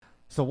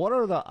So what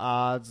are the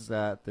odds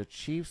that the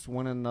Chiefs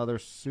win another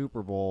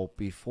Super Bowl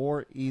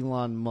before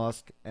Elon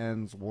Musk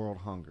ends world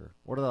hunger?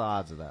 What are the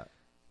odds of that?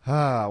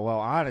 Well,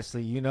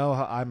 honestly,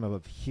 I'm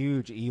a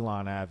huge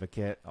Elon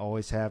advocate.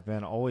 Always have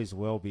been, always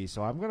will be.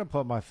 So I'm going to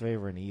put my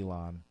favor in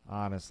Elon,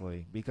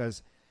 honestly,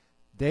 because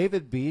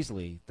David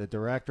Beasley, the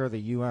director of the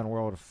UN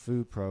World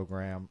Food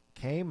Program,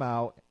 came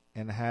out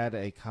and had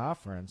a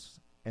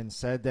conference and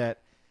said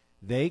that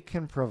they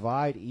can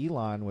provide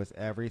Elon with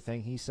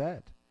everything he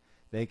said.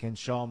 They can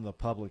show him the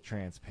public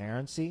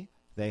transparency.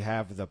 They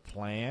have the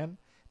plan.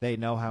 They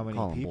know how many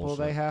people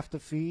they have to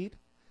feed.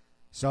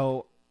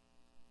 So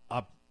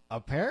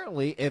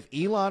apparently, if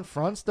Elon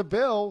fronts the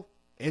bill,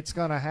 it's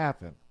going to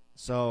happen.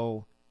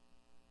 So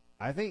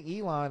I think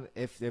Elon,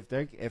 if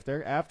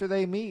they're after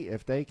they meet,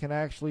 if they can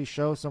actually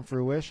show some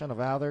fruition of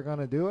how they're going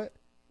to do it,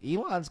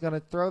 Elon's going to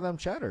throw them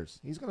cheddars.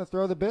 He's going to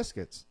throw the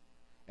biscuits.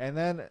 And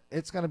then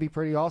it's going to be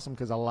pretty awesome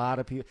because a lot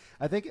of people.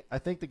 I think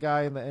the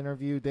guy in the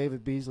interview,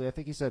 David Beasley, I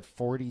think he said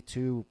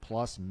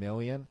 42+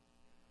 million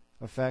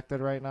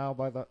affected right now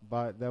by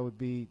that would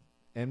be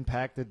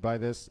impacted by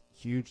this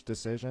huge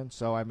decision.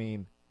 So I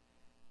mean,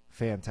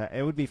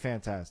 it would be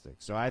fantastic.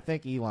 So I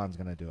think Elon's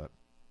going to do it.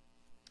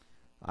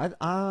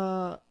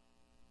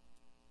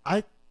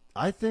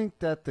 I think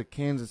that the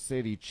Kansas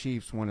City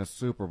Chiefs win a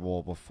Super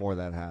Bowl before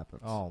that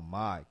happens. Oh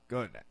my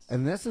goodness!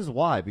 And this is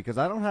why, because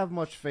I don't have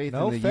much faith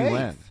in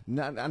the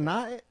UN.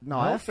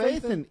 I have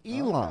faith in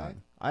Elon. Okay.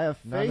 I have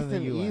faith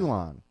in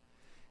Elon.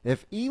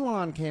 If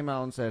Elon came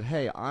out and said,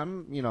 "Hey,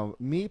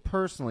 me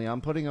personally,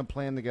 I'm putting a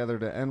plan together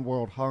to end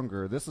world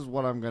hunger. This is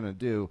what I'm going to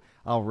do.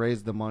 I'll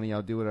raise the money.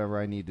 I'll do whatever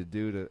I need to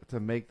do to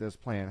make this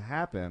plan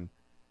happen,"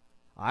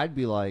 I'd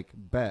be like,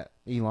 "Bet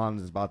Elon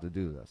is about to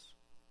do this."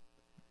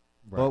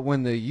 Right. But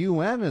when the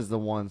UN is the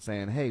one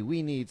saying, "Hey,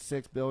 we need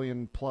 $6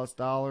 billion+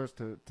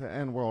 to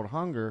end world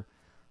hunger,"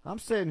 I'm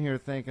sitting here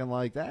thinking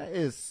like that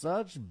is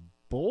such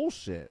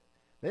bullshit.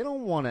 They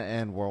don't want to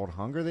end world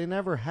hunger. They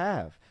never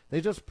have. They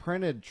just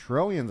printed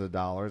trillions of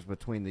dollars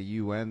between the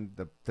UN,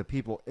 the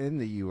people in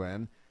the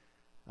UN.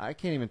 I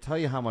can't even tell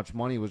you how much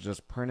money was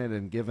just printed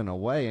and given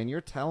away. And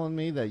you're telling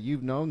me that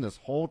you've known this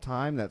whole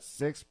time that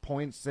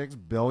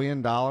 $6.6 billion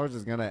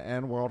is going to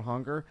end world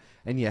hunger,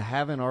 and you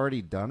haven't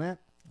already done it?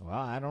 Well,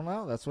 I don't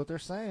know. That's what they're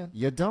saying.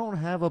 You don't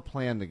have a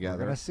plan together.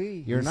 We're going to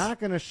see. You're not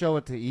going to show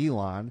it to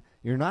Elon.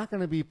 You're not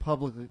going to be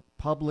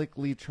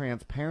publicly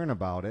transparent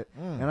about it.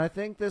 And I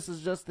think this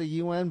is just the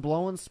UN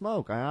blowing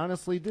smoke. I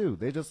honestly do.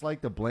 They just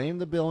like to blame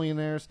the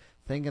billionaires,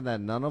 thinking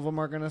that none of them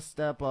are going to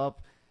step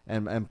up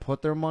and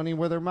put their money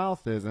where their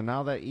mouth is. And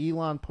now that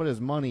Elon put his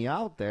money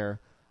out there,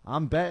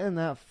 I'm betting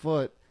that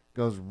foot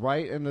goes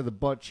right into the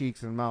butt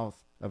cheeks and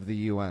mouth of the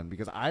UN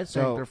because I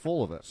think they're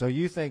full of it. So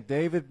you think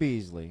David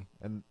Beasley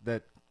and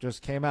that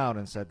just came out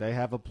and said they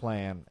have a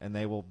plan and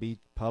they will be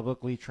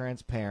publicly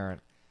transparent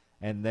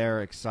and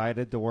they're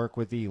excited to work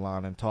with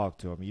Elon and talk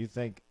to him. You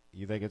think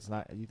it's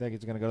going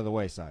to go to the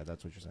wayside?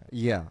 That's what you're saying.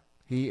 Yeah,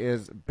 he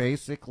is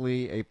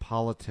basically a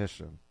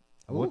politician.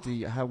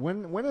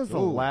 When is the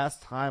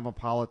last time a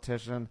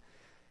politician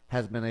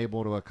has been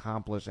able to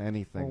accomplish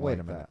anything wait like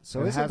a minute. that?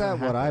 So isn't that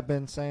what I've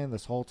been saying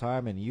this whole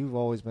time? And you've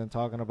always been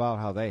talking about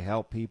how they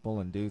help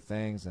people and do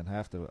things and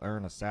have to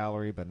earn a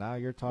salary. But now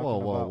you're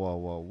talking about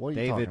What are you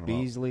David talking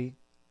Beasley. About?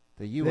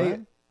 The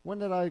UN? When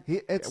did I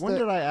advocate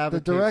the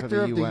director for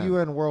the of UN? the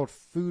UN World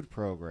Food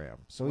Program?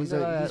 So he's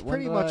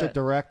pretty much a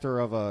director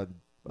of a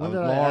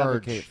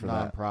large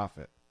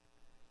nonprofit.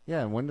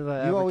 Yeah, and when did I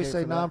advocate You always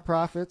say for that?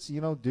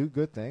 nonprofits, do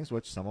good things,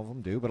 which some of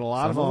them do, but a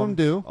lot of them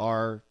do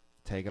are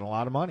taking a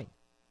lot of money.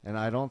 And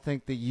I don't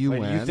think the UN.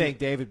 But you think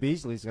David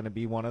Beasley is going to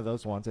be one of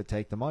those ones that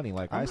take the money?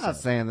 I'm not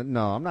saying that.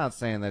 No, I'm not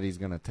saying that he's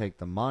going to take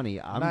the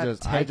money. I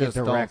just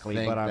directly,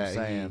 don't think but I'm that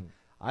saying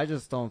I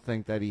just don't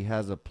think that he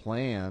has a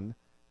plan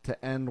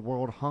to end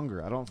world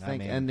hunger. I don't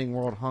think ending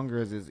world hunger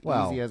is as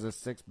easy as a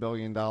 $6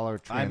 billion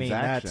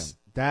transaction.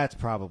 That's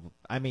probably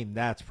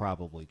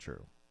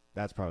true.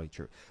 That's probably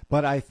true.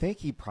 But I think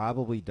he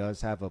probably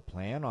does have a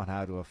plan on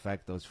how to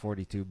affect those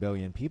 42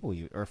 million people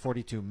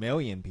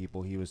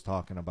he was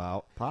talking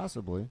about.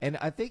 Possibly. And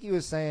I think he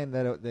was saying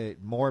that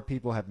more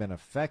people have been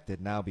affected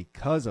now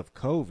because of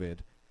COVID,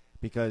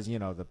 because,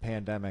 the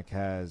pandemic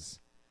has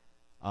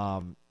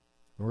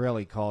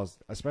really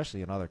caused,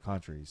 especially in other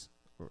countries,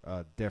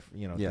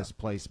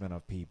 displacement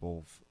of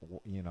people,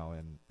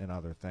 and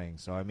other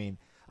things. So,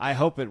 I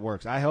hope it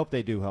works. I hope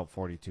they do help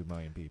 42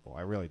 million people.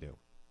 I really do.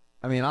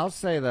 I'll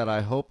say that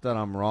I hope that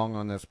I'm wrong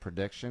on this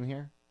prediction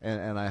here,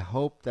 and I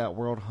hope that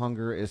world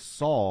hunger is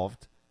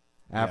solved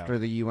after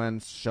the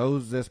UN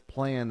shows this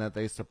plan that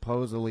they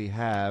supposedly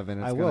have,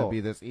 and it's going to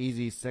be this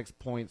easy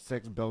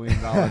 $6.6 billion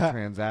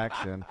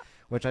transaction,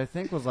 which I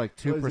think was like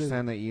 2%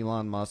 of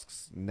Elon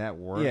Musk's net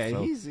worth. Yeah,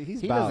 so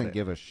he doesn't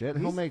give a shit.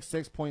 He'll make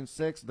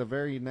 6.6 the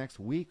very next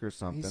week or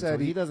something.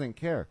 He doesn't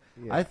care.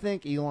 Yeah. I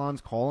think Elon's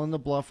calling the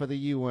bluff of the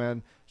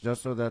UN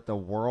just so that the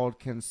world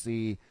can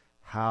see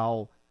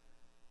how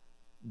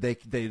they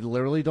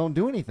literally don't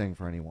do anything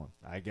for anyone.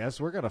 I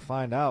guess we're gonna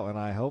find out, and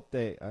I hope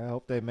they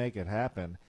make it happen.